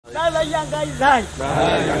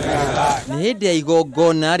Nĩ hĩndĩ ya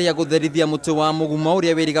igongona rĩa gũtherithia mũtĩ wa mugumo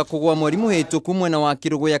ũrĩa wĩrĩga kũgũa mweri mũhĩtũku mwena wa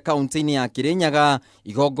Kĩrũgũ ya kaunti-inĩ ya Kirinyaga.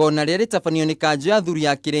 Igongona rĩrĩa rĩtabanio nĩ kanjũ ya athuri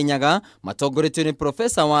ya Kirinyaga matongoretio nĩ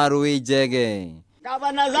Profesa Warũĩ Njege.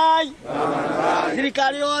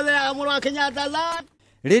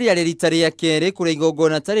 Rĩrĩa rĩrita rĩa kerĩ kũrĩa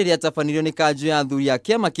igongona tarĩ rĩatabanirio nĩ kanjũ ya athuri ya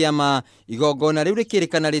kĩama igongona rĩu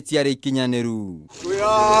rĩkĩrĩkana rĩtiarĩ ikinyanĩru.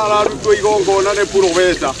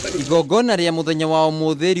 Igongona rĩa mũthenya wa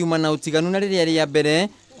ũmũthĩ riuma na ũtiganu na rĩrĩa rĩa mbere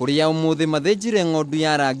kũrĩa ũmũthĩ mathĩnjire ng'ondu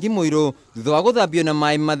ya rangi mũirũ thutha wa gũthambio na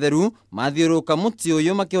maĩ matheru mathiũrũrũka mũtĩ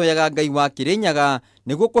ũyũ makĩhoyaga Ngai wa Kirinyaga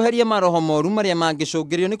nĩguo kweheria maroho moru marĩa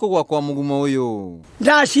mangĩcũngĩrĩrio nĩ kũgũa kwa mugumo ũyũ.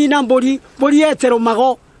 Ndacina mbũri etero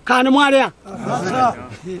mago kana mwarĩa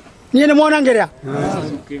niĩ nĩ mwana ngerea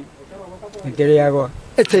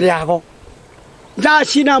etereago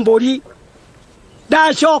ndacina mbũri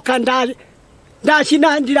ndacoka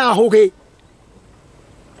ndacina ndirahũgĩ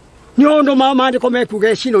nĩ ũndũ maandĩko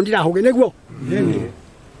mekuga cino ndirahũgĩ nĩguo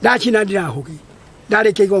ndacina ndirahũgĩ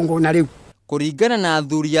ndarĩkia igongona rĩu. Kũringana na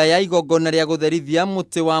athuri aya igongona rĩa gũtherithia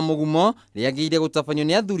mũtĩ wa mugumo rĩagĩrĩire gũtabanio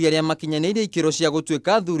nĩ athuri arĩa makinyanĩirie ikĩro cia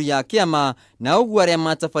gũtuĩka athuri a kĩama, na ũguo arĩa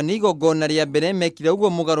matabania igongona rĩa mbere mekire ũguo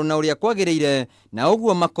mũgarũ na ũrĩa kwagĩrĩire, na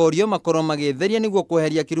ũguo makorio makorwo magĩtheria nĩguo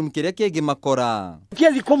kweheria kĩrumi kĩrĩa kĩngĩ makora.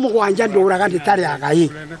 Thikũ mũgwanja ndũraga ndĩtarĩ agai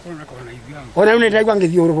ona nĩ ndaigua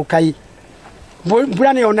ngĩthiũrũrũka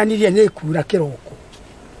mbura nĩ yonanirie nĩ kuura kĩroko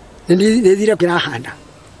nĩ thire kĩrahanda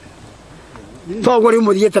togo rĩu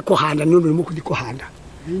mũthiĩte kũhanda nĩ ũndũ nĩ mũkũthi kũhanda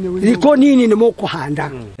thikũ nini nĩ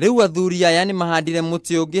mũkũhanda. Rĩu athuri aya nĩ mahandire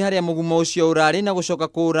mũtĩ ũngĩ harĩa mugumo ũcio ũrarĩ na gũcoka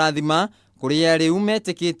kũũrathima kũrĩa rĩu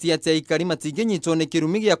metĩkĩtie atĩ aikari matingĩnyitwo nĩ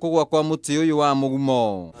kĩrumi gĩa kũgũa kwa mũtĩ ũyũ wa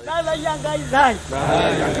mugumo.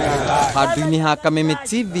 Handũ-inĩ ha Kameme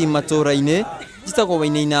TV matũũra-inĩ njĩtagwo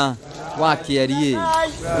Wainaina wa Kĩarie.